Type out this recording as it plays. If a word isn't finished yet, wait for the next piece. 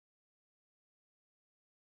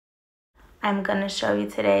I'm gonna show you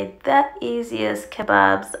today the easiest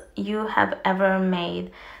kebabs you have ever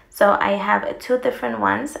made. So I have two different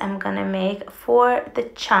ones I'm gonna make. For the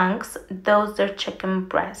chunks, those are chicken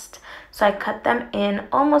breast. So I cut them in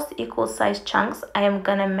almost equal sized chunks. I am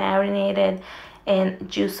gonna marinate it in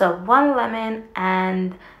juice of 1 lemon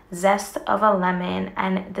and zest of a lemon,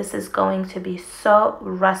 and this is going to be so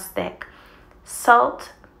rustic.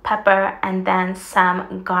 Salt, pepper, and then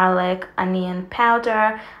some garlic onion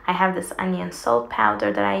powder. I have this onion salt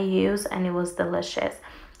powder that I use, and it was delicious.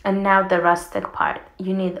 And now the rustic part.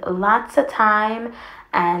 You need lots of thyme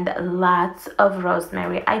and lots of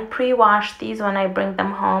rosemary. I pre-wash these when I bring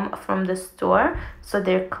them home from the store so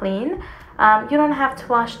they're clean. You don't have to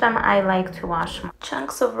wash them. I like to wash them.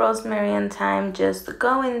 Chunks of rosemary and thyme just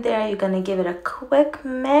go in there. You're gonna give it a quick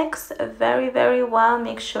mix very well.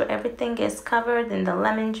 Make sure everything is covered in the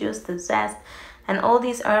lemon juice, the zest, and all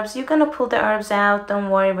these herbs. You're gonna pull the herbs out. Don't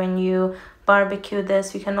worry when you barbecue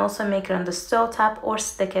this. You can also make it on the stove top or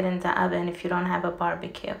stick it in the oven if you don't have a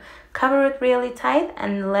barbecue. Cover it really tight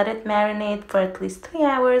and let it marinate for at least 3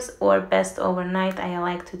 hours, or best overnight. I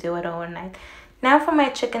like to do it overnight. Now for my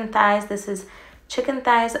chicken thighs. This is chicken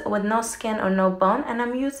thighs with no skin or no bone, and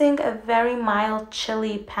I'm using a very mild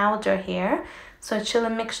chili powder here. So chili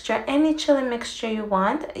mixture, any chili mixture you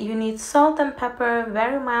want. You need salt and pepper,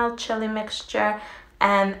 very mild chili mixture,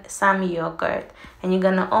 and some yogurt. And you're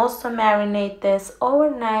gonna also marinate this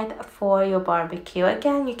overnight for your barbecue.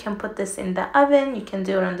 Again, you can put this in the oven, you can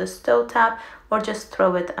do it on the stove top, or just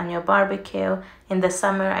throw it on your barbecue. In the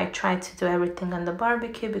summer, I try to do everything on the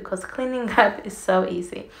barbecue because cleaning up is so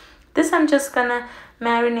easy. This I'm just gonna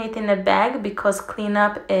marinate in a bag because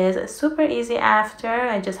cleanup is super easy after.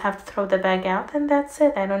 I just have to throw the bag out and that's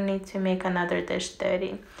it. I don't need to make another dish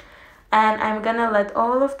dirty. And I'm gonna let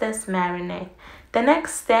all of this marinate. The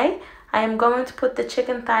next day, I am going to put the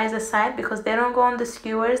chicken thighs aside because they don't go on the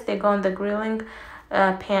skewers, they go on the grilling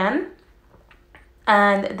pan.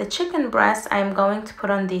 And the chicken breast, I'm going to put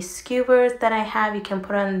on these skewers that I have. You can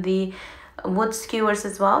put on the wood skewers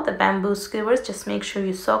as well, the bamboo skewers. Just make sure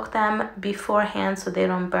you soak them beforehand so they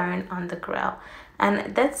don't burn on the grill.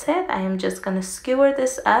 And that's it. I am just gonna skewer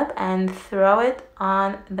this up and throw it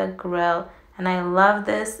on the grill. And I love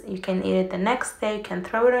this. You can eat it the next day. You can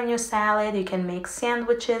throw it on your salad. You can make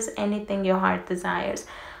sandwiches, anything your heart desires.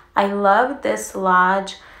 I love this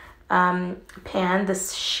large pan,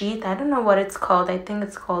 this sheet. I don't know what it's called. I think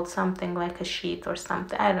it's called something like a sheet or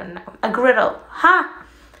something. I don't know. A griddle. Ha!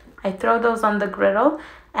 I throw those on the griddle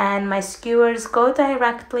and my skewers go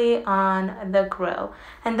directly on the grill.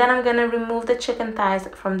 And then I'm gonna remove the chicken thighs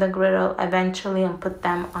from the griddle eventually and put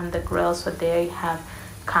them on the grill so they have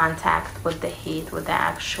contact with the heat, with the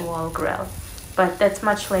actual grill. But that's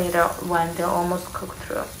much later when they're almost cooked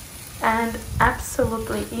through. And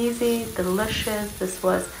absolutely easy, delicious. This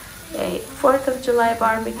was a 4th of July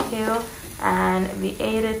barbecue and we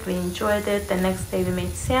ate it, we enjoyed it. The next day we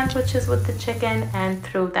made sandwiches with the chicken and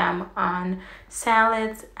threw them on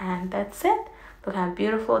salads, and that's it. Look how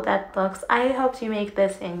beautiful that looks. I hope you make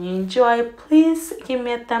this and you enjoy. Please give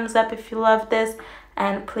me a thumbs up if you love this,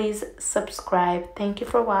 and please subscribe. Thank you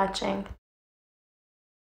for watching.